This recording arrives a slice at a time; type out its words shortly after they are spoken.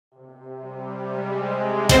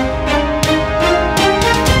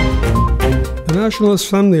National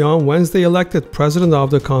Assembly on Wednesday elected President of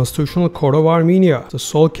the Constitutional Court of Armenia. The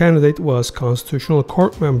sole candidate was Constitutional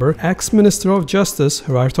Court member, ex-Minister of Justice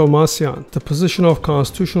Hrayr Tovmasyan. The position of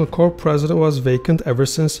Constitutional Court President was vacant ever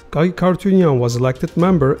since Gagik Harutyunyan was elected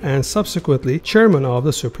member and subsequently Chairman of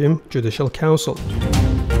the Supreme Judicial Council.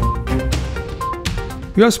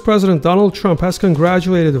 US President Donald Trump has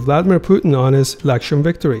congratulated Vladimir Putin on his election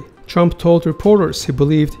victory. Trump told reporters he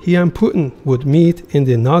believed he and Putin would meet in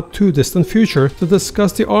the not-too-distant future to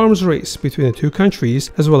discuss the arms race between the two countries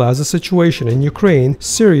as well as the situation in Ukraine,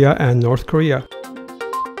 Syria, and North Korea.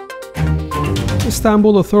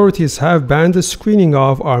 Istanbul authorities have banned the screening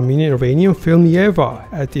of Armenian-Iranian film Yeva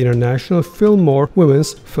at the International Filmmor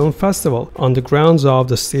Women's Film Festival on the grounds of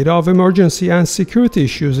the state of emergency and security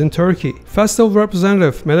issues in Turkey. Festival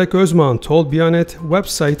representative Melek Özman told Bianet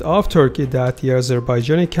website of Turkey that the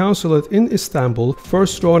Azerbaijani consulate in Istanbul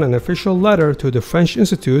first wrote an official letter to the French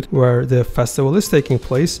institute where the festival is taking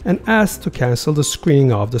place and asked to cancel the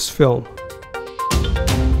screening of this film.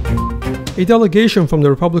 A delegation from the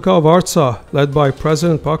Republic of Artsakh, led by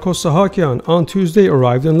President Bako Sahakyan, on Tuesday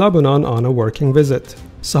arrived in Lebanon on a working visit.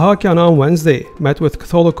 Sahakyan on Wednesday met with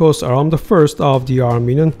Catholicos Aram I of the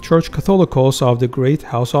Armenian Church Catholicos of the Great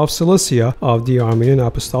House of Cilicia of the Armenian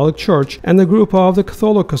Apostolic Church and a group of the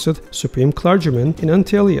Catholicos Supreme Clergymen in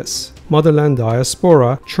Antelias. Motherland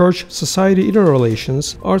Diaspora, Church Society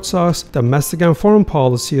Interrelations, Artsakh's domestic and foreign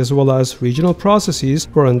policy as well as regional processes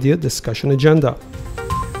were on the discussion agenda.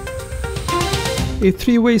 A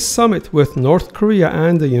three-way summit with North Korea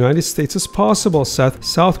and the United States is possible, said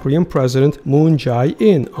South Korean President Moon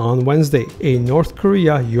Jae-in on Wednesday. A North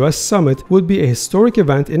Korea-US summit would be a historic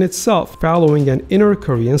event in itself, following an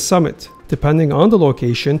inter-Korean summit. Depending on the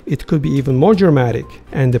location, it could be even more dramatic,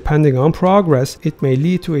 and depending on progress, it may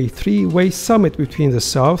lead to a three-way summit between the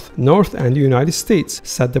South, North, and the United States,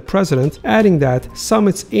 said the president, adding that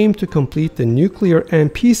summits aim to complete the nuclear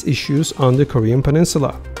and peace issues on the Korean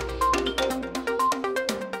Peninsula.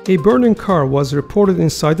 A burning car was reported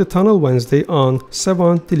inside the tunnel Wednesday on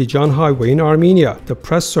Sevan-Dilijan Highway in Armenia, the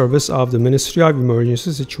press service of the Ministry of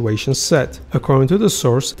Emergency Situations said. According to the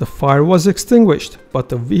source, the fire was extinguished, but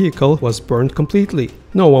the vehicle was burned completely.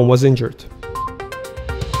 No one was injured.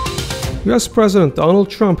 US President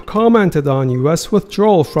Donald Trump commented on US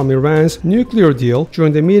withdrawal from Iran's nuclear deal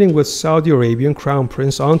during the meeting with Saudi Arabian Crown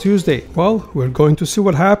Prince on Tuesday. Well, we're going to see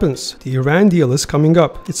what happens. The Iran deal is coming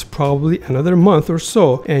up. It's probably another month or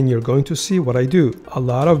so, and you're going to see what I do. A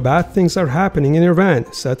lot of bad things are happening in Iran,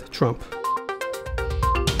 said Trump.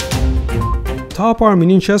 Top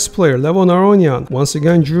Armenian chess player Levon Aronian once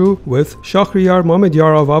again drew with Shakhriyar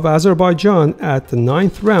Mamedyarov of Azerbaijan at the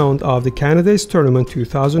 9th round of the Candidates Tournament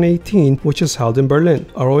 2018, which is held in Berlin.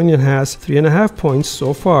 Aronian has 3.5 points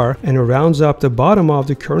so far and rounds up the bottom of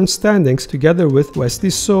the current standings together with Wesley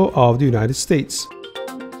So of the United States.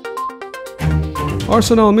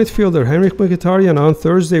 Arsenal midfielder Henrik Mkhitaryan on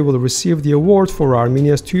Thursday will receive the award for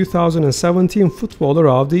Armenia's 2017 Footballer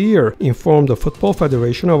of the Year, informed the Football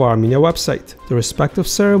Federation of Armenia website. The respective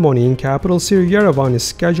ceremony in capital Syria Yerevan is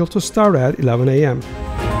scheduled to start at 11 a.m.